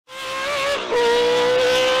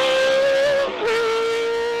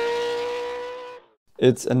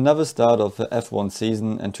It's another start of the F1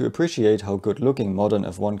 season, and to appreciate how good looking modern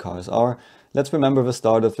F1 cars are, let's remember the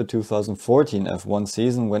start of the 2014 F1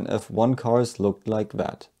 season when F1 cars looked like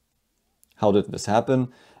that. How did this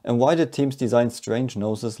happen, and why did teams design strange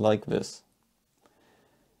noses like this?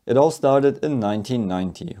 It all started in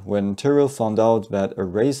 1990, when Tyrrell found out that a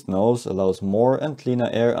raised nose allows more and cleaner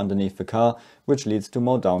air underneath the car, which leads to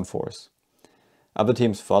more downforce. Other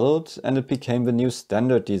teams followed, and it became the new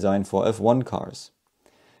standard design for F1 cars.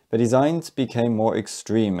 The designs became more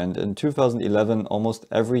extreme, and in 2011 almost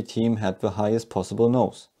every team had the highest possible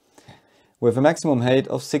nose. With a maximum height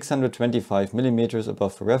of 625 mm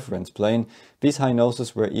above the reference plane, these high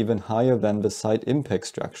noses were even higher than the side impact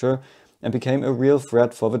structure and became a real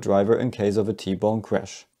threat for the driver in case of a T-bone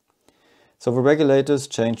crash. So the regulators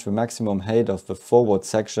changed the maximum height of the forward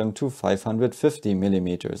section to 550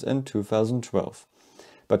 mm in 2012.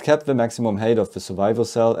 But kept the maximum height of the survival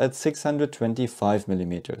cell at 625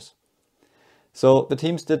 mm. So the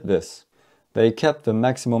teams did this. They kept the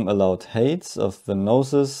maximum allowed heights of the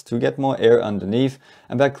noses to get more air underneath,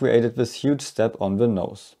 and that created this huge step on the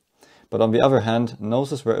nose. But on the other hand,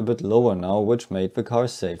 noses were a bit lower now, which made the car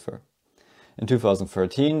safer. In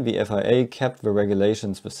 2013, the FIA kept the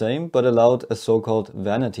regulations the same, but allowed a so-called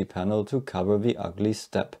vanity panel to cover the ugly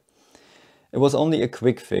step. It was only a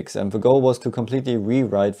quick fix, and the goal was to completely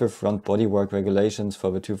rewrite the front bodywork regulations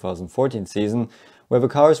for the 2014 season, where the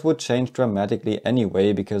cars would change dramatically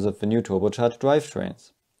anyway because of the new turbocharged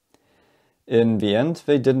drivetrains. In the end,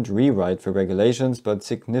 they didn't rewrite the regulations, but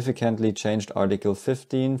significantly changed Article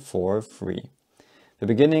 15.4.3. The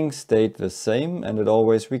beginning stayed the same, and it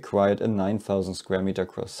always required a 9,000 square meter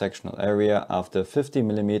cross-sectional area after 50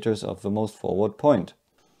 mm of the most forward point.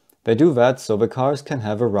 They do that so the cars can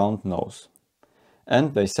have a round nose.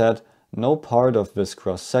 And they said, no part of this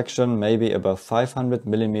cross-section may be above 500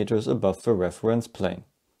 mm above the reference plane.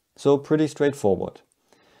 So pretty straightforward.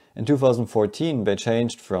 In 2014 they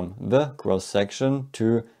changed from the cross-section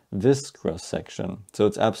to this cross-section, so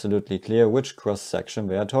it's absolutely clear which cross-section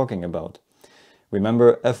they are talking about.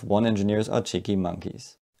 Remember, F1 engineers are cheeky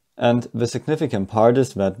monkeys. And the significant part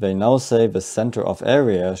is that they now say the center of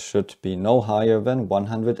area should be no higher than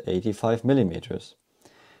 185 mm.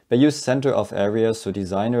 They use center of area so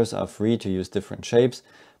designers are free to use different shapes,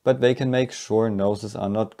 but they can make sure noses are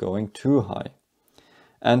not going too high.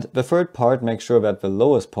 And the third part makes sure that the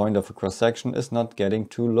lowest point of a cross-section is not getting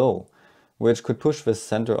too low, which could push the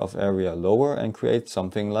center of area lower and create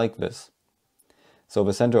something like this. So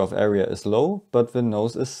the center of area is low, but the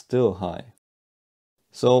nose is still high.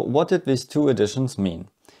 So what did these two additions mean?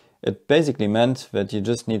 It basically meant that you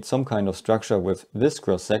just need some kind of structure with this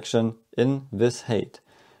cross-section in this height.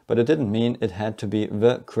 But it didn't mean it had to be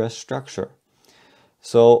the crash structure.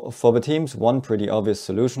 So for the teams, one pretty obvious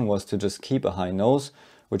solution was to just keep a high nose,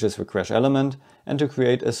 which is the crash element, and to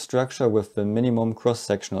create a structure with the minimum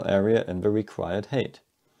cross-sectional area in the required height.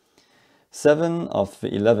 7 of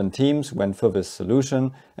the 11 teams went for this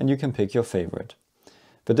solution, and you can pick your favorite.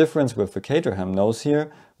 The difference with the Caterham nose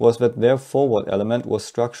here was that their forward element was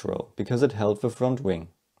structural, because it held the front wing.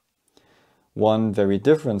 One very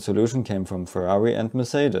different solution came from Ferrari and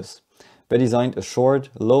Mercedes. They designed a short,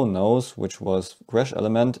 low nose, which was crash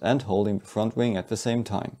element and holding the front wing at the same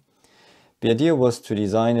time. The idea was to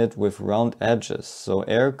design it with round edges, so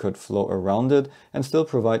air could flow around it and still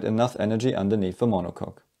provide enough energy underneath the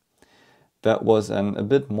monocoque. That was an a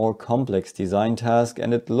bit more complex design task,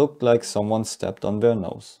 and it looked like someone stepped on their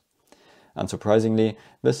nose. Unsurprisingly,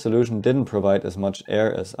 this solution didn't provide as much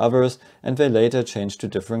air as others, and they later changed to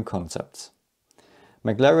different concepts.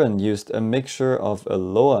 McLaren used a mixture of a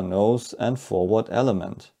lower nose and forward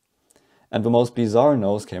element. And the most bizarre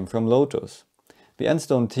nose came from Lotus. The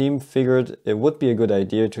Enstone team figured it would be a good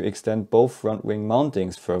idea to extend both front wing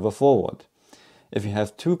mountings further forward. If you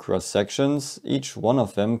have two cross sections, each one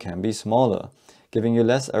of them can be smaller, giving you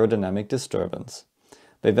less aerodynamic disturbance.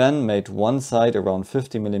 They then made one side around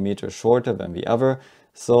 50 mm shorter than the other,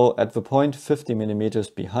 so at the point 50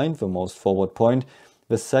 mm behind the most forward point,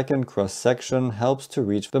 the second cross-section helps to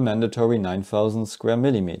reach the mandatory 9,000 square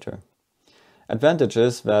millimeter. Advantage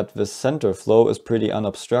is that the center flow is pretty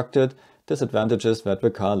unobstructed, disadvantage is that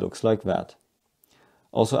the car looks like that.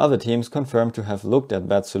 Also, other teams confirmed to have looked at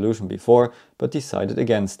that solution before, but decided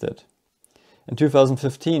against it. In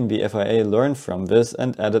 2015, the FIA learned from this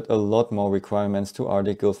and added a lot more requirements to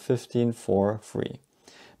Article 15.4.3,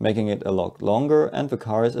 making it a lot longer and the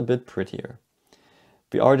cars a bit prettier.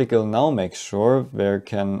 The article now makes sure there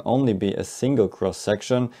can only be a single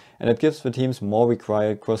cross-section, and it gives the teams more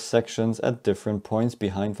required cross-sections at different points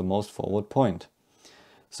behind the most forward point.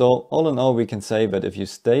 So all in all, we can say that if you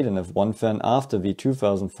stayed an F1 fan after the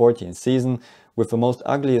 2014 season, with the most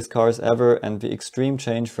ugliest cars ever and the extreme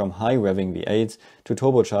change from high revving V8s to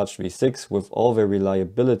turbocharged V6 with all their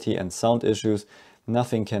reliability and sound issues,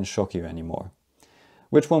 nothing can shock you anymore.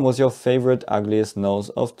 Which one was your favorite ugliest nose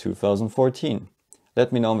of 2014?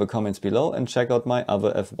 Let me know in the comments below and check out my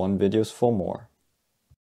other F1 videos for more.